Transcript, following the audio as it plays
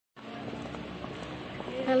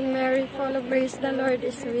Hail Mary, full of grace, the Lord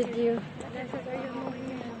is with you.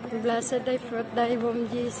 Blessed thy fruit, thy womb,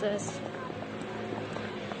 Jesus.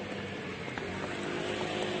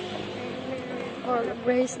 Full of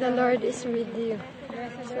grace, the Lord is with you.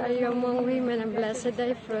 Blessed are you among women, and blessed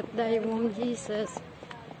thy fruit, thy womb, Jesus.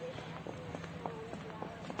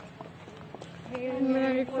 Hail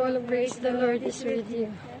Mary, full of grace, the Lord is with you.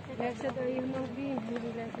 Blessed are you among women,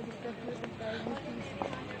 and blessed is the fruit of thy womb,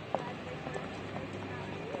 Jesus.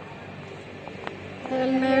 Hail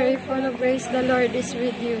Mary, full of grace, the Lord is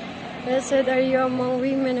with you. Blessed are you among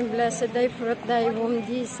women, and blessed thy fruit, thy womb,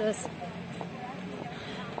 Jesus.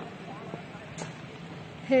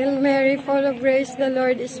 Hail Mary, full of grace, the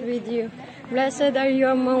Lord is with you. Blessed are you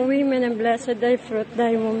among women, and blessed thy fruit,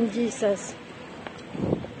 thy womb, Jesus.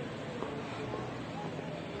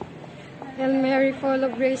 Hail Mary, full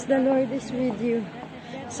of grace, the Lord is with you.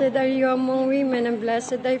 Blessed are you among women, and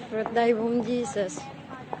blessed thy fruit, thy womb, Jesus.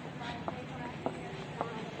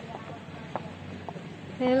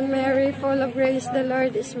 Hail Mary, full of grace, the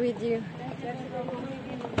Lord is with you.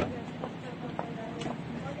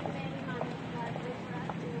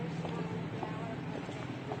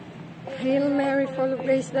 Hail Mary, full of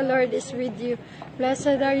grace, the Lord is with you.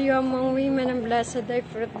 Blessed are you among women, and blessed thy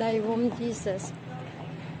fruit, thy womb, Jesus.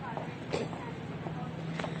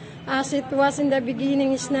 As it was in the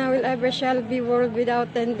beginning, is now, will ever shall be, world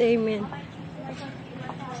without end. Amen.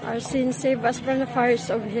 Our sins, save us from the fires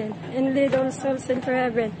of hell, and lead all souls into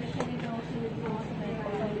heaven.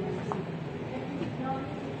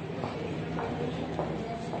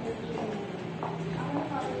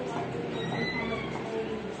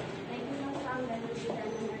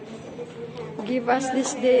 Give us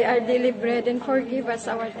this day our daily bread, and forgive us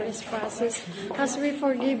our trespasses, as we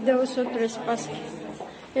forgive those who trespass.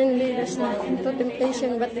 And lead us not into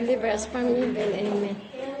temptation, but deliver us from evil. Amen.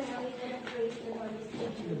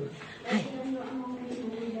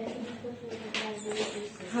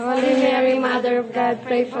 Holy Mary, Mother of God,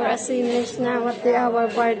 pray for us sinners now at the hour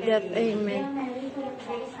of our death. Amen.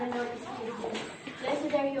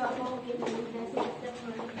 Blessed are you among women, and blessed is the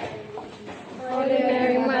fruit of thy womb. Holy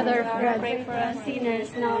Mary, Mother of God, Pray for us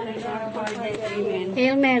sinners now and at our hour of death. Amen.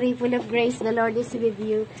 Hail Mary, full of grace, the Lord is with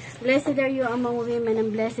you. Blessed are you among women,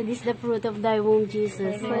 and blessed is the fruit of thy womb,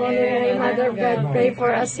 Jesus. Holy Mary, Mother of God, pray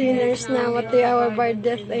for us sinners now at the hour of our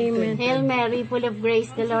death. Amen. Hail Mary, full of grace,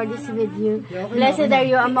 the Lord is with you. Blessed are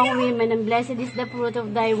you among women, and blessed is the fruit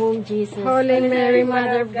of thy womb, Jesus. Holy Mary,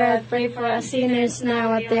 Mother of God, pray for us sinners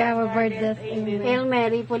now at the hour of our death. Amen. Hail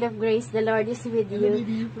Mary, full of grace, the Lord is with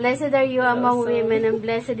you. Blessed are you among women, and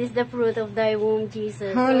blessed is the fruit of thy womb,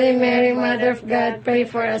 Jesus. Holy Mary, Mother of God, pray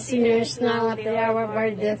for us sinners now at the hour of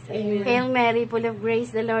our death. Amen. Hail Mary, full of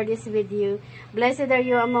grace, the Lord is with you. Blessed are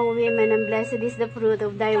you among women, and blessed is the fruit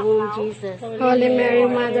of thy womb, Jesus. Holy Mary,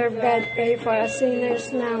 Mother of God, pray for us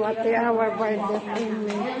sinners now at the hour of our death.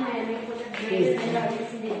 Amen.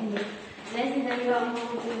 Blessed are you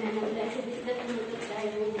among women, and blessed is the fruit of thy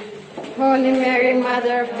womb, Jesus. Holy Mary,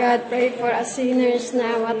 Mother of God, pray for us sinners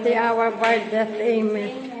now at the hour of our death.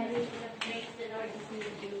 Amen.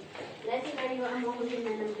 Blessed are you among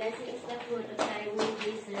women, and blessed is the fruit of thy womb,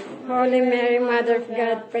 Jesus. Holy Mary, Mother of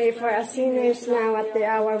God, pray for us sinners now at the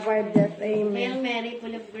hour of our death. Hail Amen. Mary,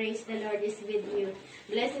 full of grace, the Lord is with you.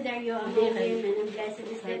 Blessed are you among women, and blessed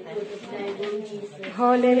is the fruit of thy womb, Jesus.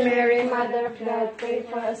 Holy Mary, Mother of God, pray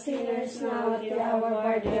for us sinners now at the hour of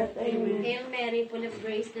our death. Amen. Hail Mary, full of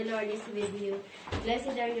grace, the Lord is with you.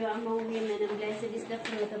 Blessed are you among women, and blessed is the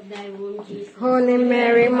fruit of thy womb, Jesus. Holy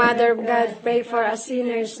Mary, Mother of God, pray for us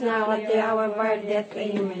sinners now at the hour of our death.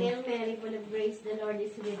 Amen. Hail Mary, full of grace, the Lord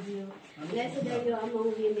is with you. Blessed are you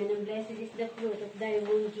among women, and blessed is the fruit of thy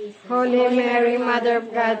womb, Jesus. Holy Mary, Mother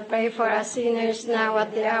of God, pray for us sinners now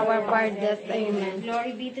at the hour of our death. Amen.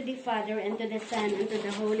 Glory be to the Father, and to the Son, and to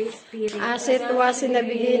the Holy Spirit. As it was in the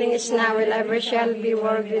beginning, is now, will ever shall be,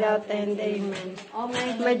 world without end. Amen. O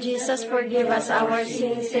My Jesus, forgive us our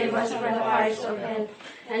sins, save us from the fires of hell,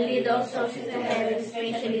 and lead all souls into heaven,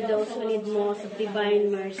 especially those who need most of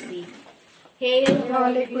divine mercy. Hail,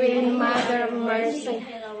 Holy Queen, Mother of Mercy,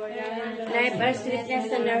 life, our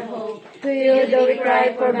sweetness, and our hope. to you do we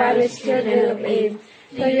cry, poor banished children of Eve.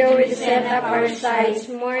 To you we set up our sighs,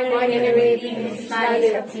 mourning and weeping in this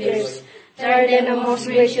valley of tears. Turn then, O most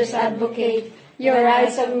gracious Advocate, your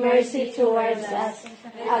eyes of mercy towards us,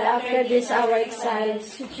 and after this our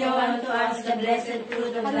exiles, Show unto us the blessed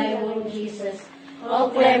fruit of thy womb, Jesus. O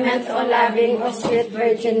clement, O loving, O sweet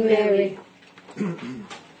Virgin Mary,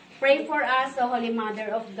 Pray for us, O Holy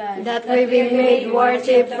Mother of God. that we be made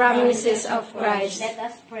worthy promises of Christ. Let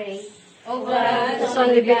us pray. O God, whose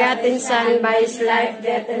only begotten Son, by his life,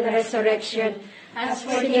 death, and resurrection, has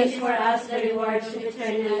purchased for us the rewards of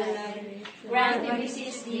eternal life. Grant, we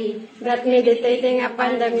beseech thee, that meditating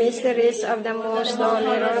upon the mysteries of the most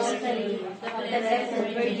holy Rosary of the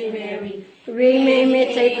Blessed Virgin Mary, we may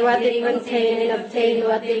imitate what they contain and obtain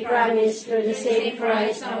what they promise through the same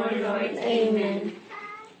Christ our Lord. Amen.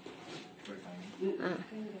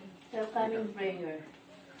 The coming prayer.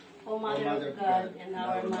 O Mother of God and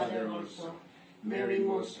our Mother also, Mary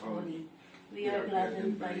most holy, we are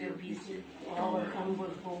gladdened by your visit to our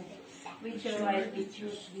humble home, which you rightly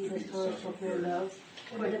choose to be the source of your love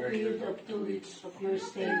for the period of 2 weeks of your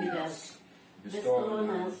stay with us. Bestow on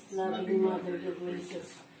us, loving Mother, your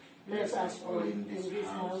graces. Bless us all in this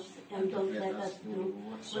house, and don't let us do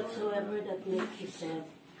whatsoever that makes you sad.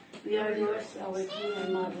 We are yours, our King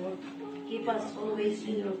and Mother. Keep us always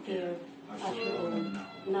in your care, as your own,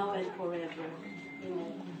 now and forever.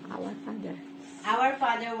 Amen. Our Father. Our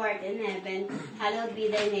Father who art in heaven, hallowed be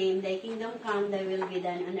thy name. Thy kingdom come, thy will be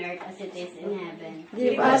done on earth as it is in heaven.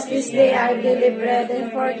 Give us this day our daily bread,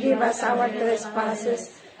 and forgive us our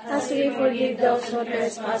trespasses, as we forgive those who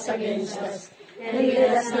trespass against us. And lead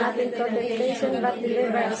us not into temptation, but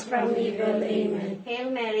deliver us from evil. Amen. Hail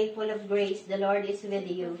Mary, full of grace, the Lord is with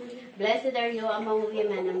you. Blessed are you among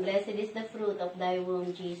women, and blessed is the fruit of thy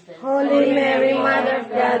womb, Jesus. Holy Mary, Mother of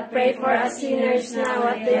God, pray for us sinners now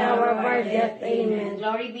at the hour of our death. Amen.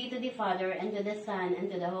 Glory be to the Father, and to the Son, and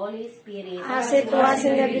to the Holy Spirit. As it was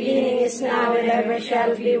in the beginning, is now, and ever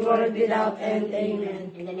shall be, world without end. Amen.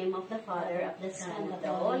 In the name of the Father, of the Son, of the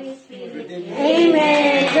Holy Spirit.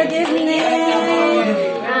 Amen. Good evening.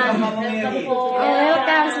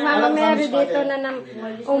 Welcome sa Mama Mary dito na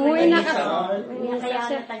umuwi na ka. Kaya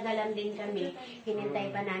natagalan din kami.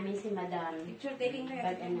 Hinintay pa namin si Madam.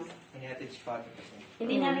 Pag ano.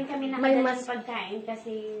 Hindi namin kami nakadala ng pagkain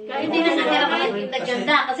kasi... Hindi na namin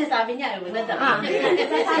naganda kasi sabi niya, wala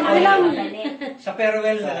Alam. Sa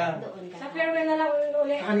farewell na lang. Sa farewell na lang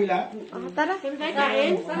uli. Kanila? Tara.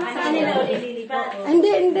 Kain? Saan nila uli lilipat? Hindi.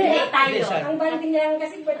 Tayo. Ang banding niya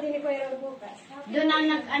kasi birthday ni Kuya bukas. Doon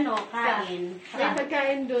ang kain. May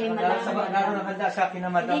pagkain doon. Naroon naghanda sa akin na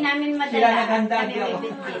madam. Hindi namin madala. Sila naghanda, Kami hindi ako. may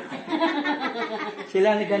bitbit. Sila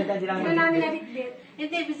naghanda, hindi lang Ano namin nabitbit?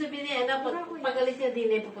 Hindi, ibig sabihin niya, pag-alis niya din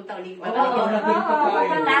ay pupunta ulit. Oo, nagbirit pagkain.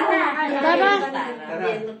 Tara.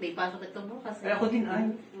 May pasok ito bukas. Kaya ako din ay,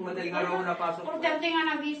 madaling araw ko napasok. Importante nga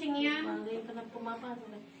nagising yan. Ngayon pa nang pumapasok.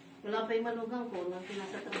 Wala pa yung malugang ko nang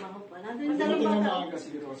pinasa trabaho pa. Nandun sa Buti na lupa. maaga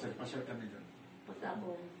si Rosel, pasyal kami doon. Pagka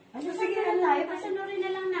ako. Sige, alay. Pasanurin na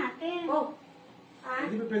lang natin. Oh,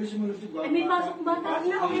 Hindi ba pwede sumunod si Guapa? may pasok ba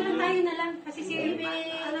tayo? Okay lang tayo na lang. Kasi si may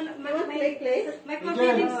Diyan,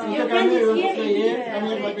 confidence. dito kami, Come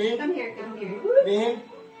here, baby. Come here. Babe.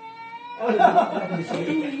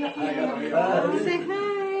 Say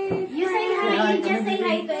hi. You say hi. You just say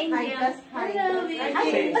hi to Angel. Hello.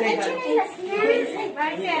 Ay, ba't ang chinilas niya?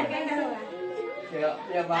 Marcel, kayo dalawa.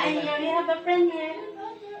 Kaya bakit? Ay, we have a friend here.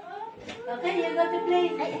 Okay, you go to play.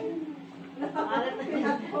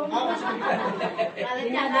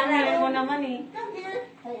 Alam mo naman eh.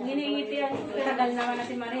 Giningiti yan. Tagal naman na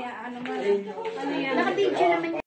si Maria. Ano man. Nakatidyo naman